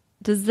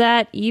 does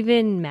that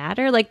even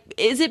matter? Like,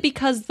 is it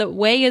because the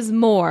whey is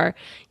more?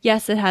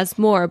 Yes, it has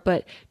more,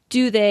 but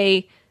do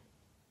they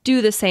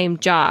do the same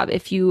job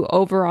if you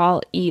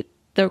overall eat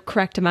the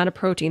correct amount of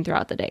protein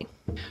throughout the day?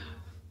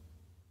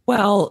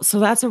 Well, so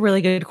that's a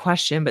really good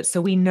question. But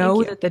so we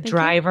know that the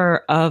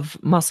driver of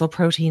muscle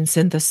protein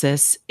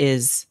synthesis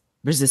is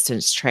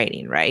resistance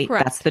training, right?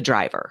 Correct. That's the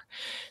driver.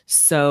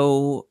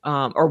 So,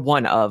 or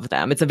one of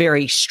them. It's a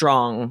very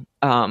strong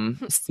LOL.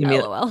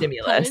 stimulus.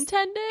 Pun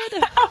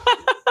intended.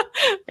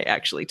 I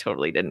actually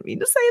totally didn't mean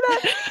to say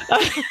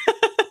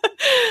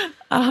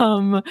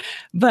that.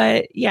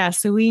 But yeah,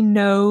 so we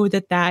know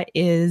that that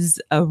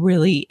is a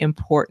really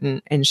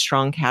important and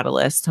strong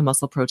catalyst to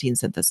muscle protein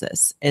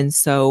synthesis. And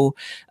so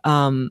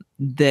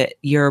that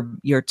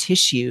your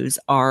tissues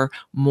are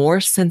more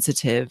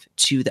sensitive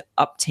to the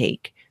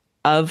uptake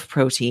of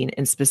protein,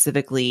 and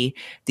specifically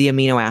the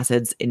amino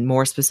acids, and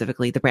more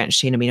specifically the branched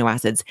chain amino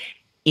acids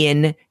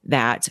in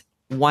that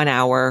 1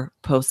 hour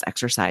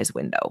post-exercise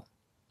window.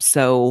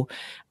 So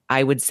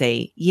I would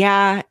say,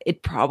 yeah,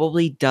 it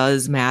probably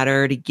does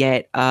matter to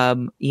get,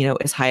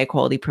 as high a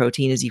quality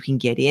protein as you can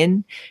get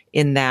in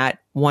that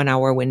 1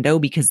 hour window,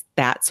 because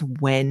that's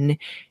when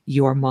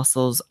your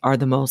muscles are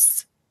the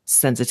most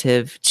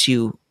sensitive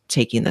to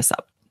taking this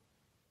up.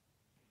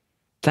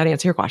 Does that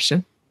answer your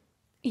question?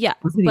 Yeah,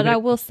 but I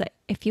will say,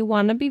 if you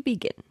want to be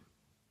vegan,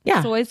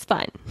 it's always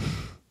fine.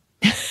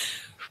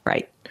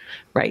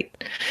 Right.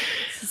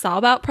 It's all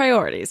about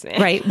priorities,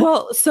 man. Right.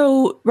 Well,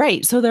 so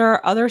there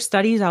are other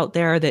studies out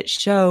there that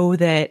show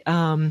that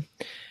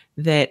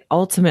that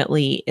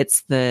ultimately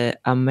it's the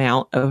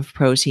amount of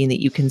protein that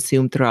you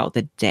consume throughout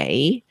the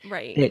day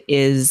that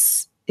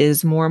is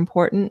more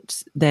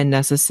important than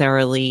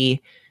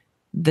necessarily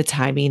the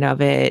timing of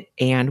it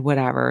and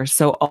whatever.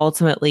 So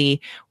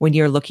ultimately, when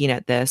you're looking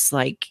at this,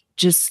 like,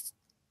 just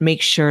make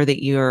sure that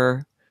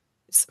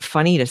it's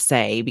funny to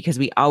say, because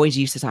we always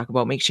used to talk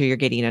about make sure you're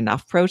getting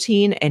enough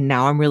protein. And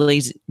now I'm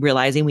really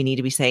realizing we need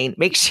to be saying,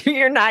 make sure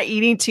you're not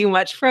eating too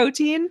much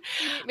protein.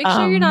 Make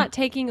sure you're not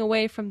taking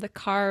away from the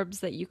carbs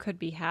that you could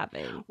be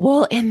having.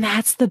 Well, and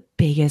that's the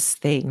biggest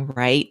thing,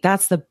 right?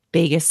 That's the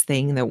biggest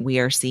thing that we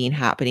are seeing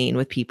happening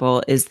with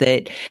people, is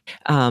that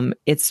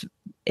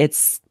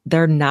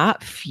they're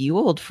not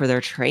fueled for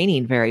their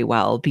training very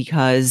well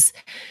because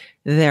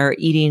they're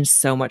eating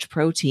so much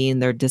protein.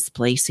 They're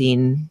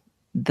displacing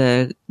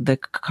the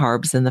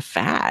carbs and the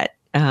fat.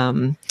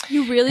 You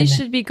really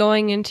should be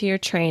going into your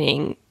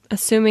training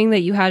assuming that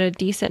you had a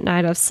decent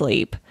night of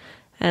sleep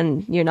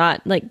and you're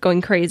not like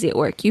going crazy at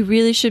work. You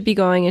really should be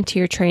going into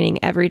your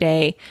training every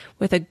day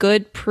with a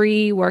good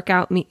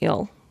pre-workout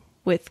meal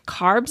with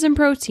carbs and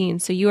protein,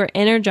 so you are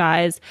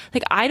energized.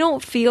 Like, I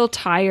don't feel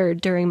tired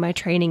during my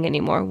training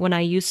anymore. When I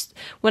used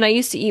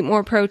to eat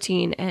more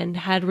protein and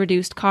had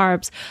reduced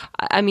carbs,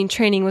 I mean,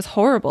 training was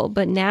horrible,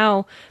 but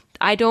now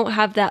I don't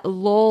have that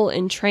lull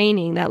in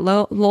training, that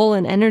lull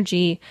in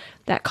energy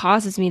that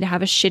causes me to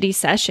have a shitty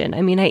session.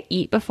 I mean, I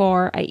eat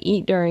before, I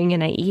eat during,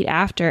 and I eat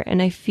after,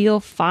 and I feel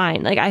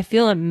fine. Like, I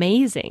feel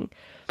amazing.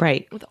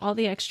 Right. With all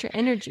the extra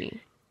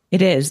energy.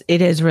 It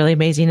is really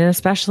amazing. And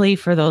especially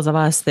for those of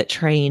us that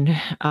train,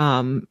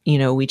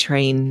 we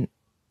train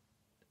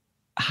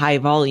high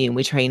volume.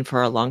 We train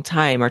for a long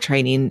time. Our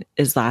training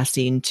is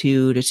lasting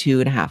 2 to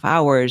 2.5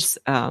 hours.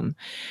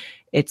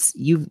 It's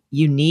you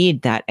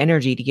need that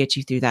energy to get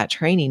you through that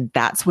training.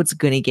 That's what's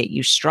going to get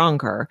you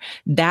stronger.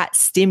 That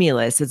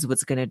stimulus is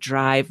what's going to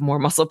drive more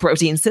muscle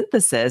protein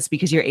synthesis,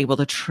 because you're able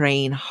to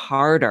train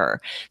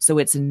harder. So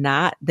it's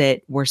not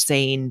that we're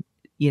saying,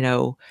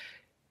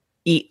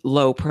 eat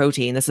low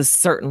protein. This is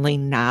certainly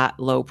not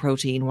low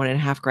protein.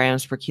 1.5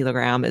 grams per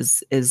kilogram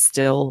is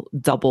still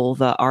double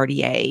the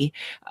RDA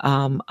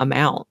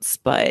amounts.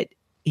 But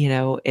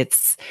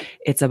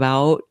it's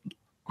about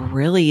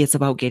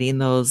getting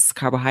those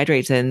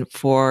carbohydrates in.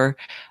 For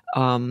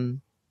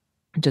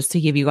just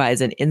to give you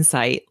guys an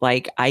insight,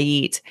 like, I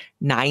eat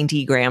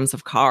 90 grams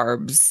of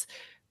carbs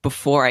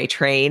before I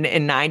train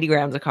and 90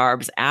 grams of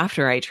carbs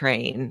after I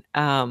train.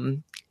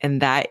 And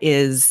that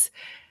is,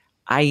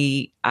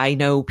 I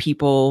know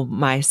people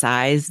my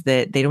size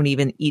that they don't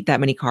even eat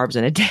that many carbs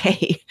in a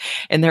day,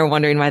 and they're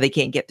wondering why they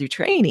can't get through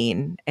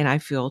training. And I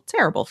feel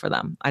terrible for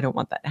them. I don't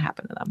want that to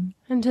happen to them.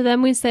 And to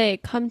them we say,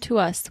 come to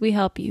us, we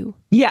help you.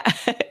 Yeah,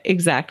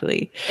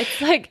 exactly. It's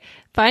like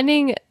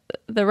finding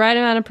the right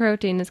amount of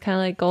protein is kind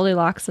of like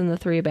Goldilocks and the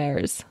Three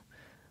Bears.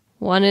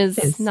 One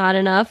is not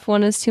enough,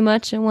 one is too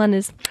much, and one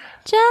is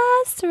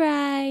just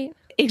right.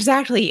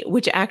 Exactly,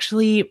 which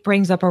actually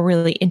brings up a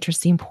really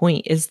interesting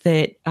point is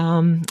that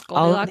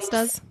Goldilocks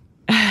does.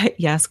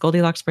 Yes,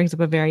 Goldilocks brings up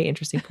a very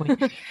interesting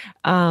point.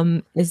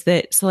 Is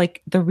that so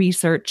like the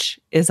research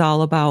is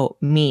all about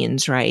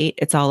means, right?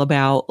 It's all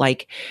about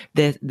like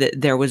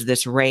there was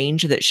this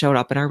range that showed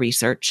up in our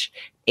research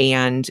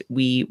and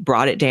we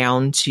brought it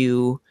down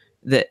to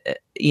the,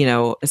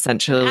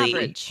 essentially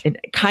Average.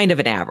 kind of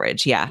an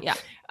average. Yeah. Yeah.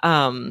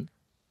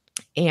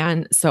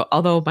 And so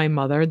although my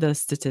mother, the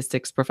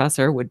statistics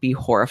professor, would be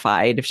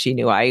horrified if she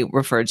knew I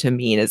referred to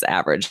mean as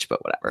average,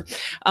 but whatever.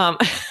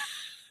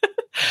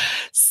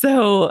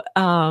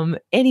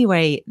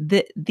 Anyway,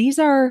 these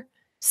are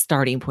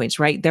starting points,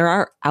 right? There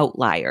are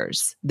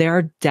outliers. There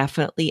are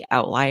definitely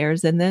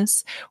outliers in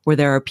this where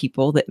there are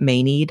people that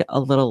may need a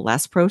little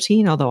less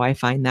protein, although I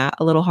find that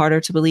a little harder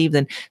to believe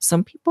than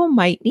some people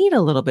might need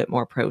a little bit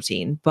more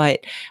protein.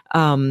 But,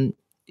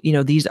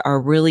 these are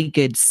really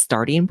good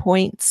starting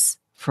points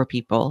for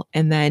people.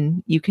 And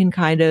then you can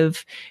kind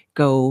of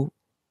go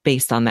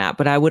based on that.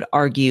 But I would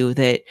argue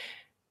that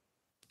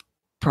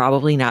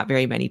probably not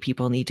very many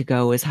people need to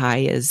go as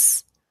high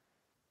as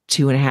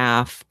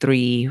 2.5,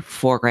 3,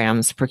 4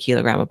 grams per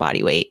kilogram of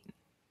body weight.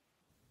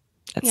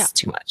 That's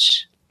too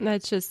much.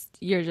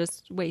 You're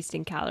just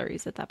wasting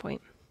calories at that point.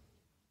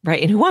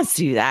 Right. And who wants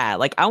to do that?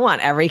 Like, I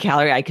want every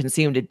calorie I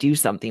consume to do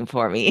something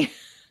for me.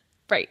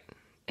 Right.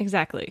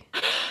 Exactly.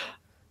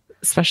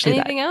 Especially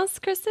anything else,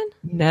 Kristen?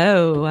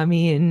 No, I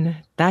mean,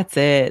 that's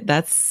it.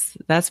 That's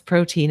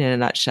protein in a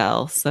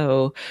nutshell.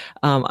 So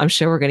I'm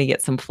sure we're going to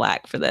get some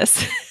flack for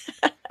this.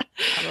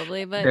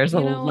 Probably, but there's a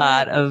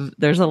lot of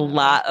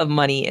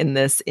money in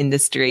this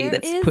industry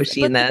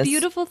pushing this. The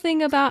beautiful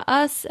thing about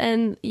us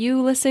and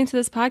you listening to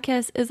this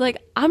podcast is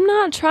like, I'm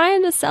not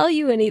trying to sell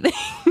you anything.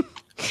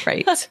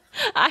 Right.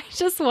 I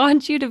just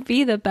want you to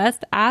be the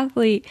best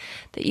athlete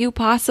that you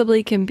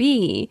possibly can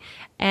be.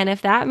 And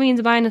if that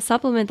means buying a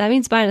supplement, that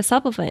means buying a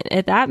supplement.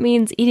 If that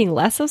means eating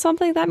less of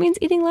something, that means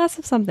eating less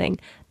of something.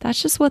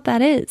 That's just what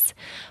that is.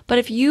 But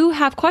if you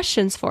have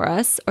questions for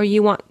us, or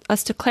you want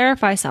us to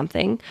clarify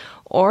something,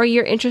 or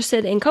you're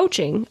interested in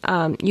coaching,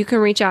 you can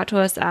reach out to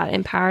us at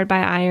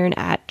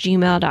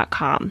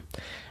empoweredbyiron@gmail.com.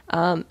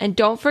 And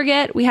don't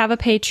forget, we have a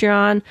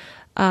Patreon.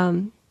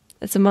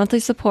 It's a monthly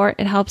support.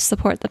 It helps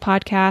support the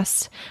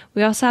podcast.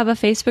 We also have a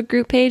Facebook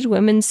group page,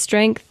 Women's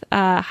Strength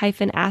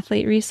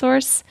 -athlete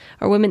resource,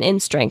 or Women in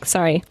Strength,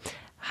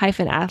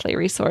 -athlete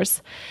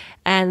resource.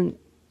 And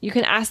you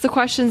can ask the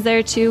questions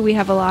there too. We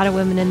have a lot of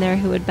women in there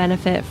who would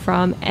benefit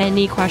from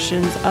any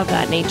questions of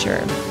that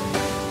nature.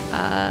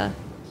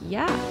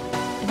 Yeah.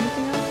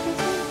 Anything else,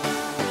 Kristen?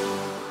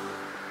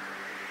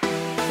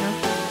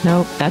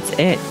 No, that's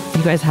it.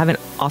 You guys have an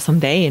awesome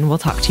day and we'll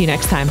talk to you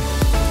next time.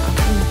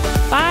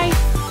 Bye.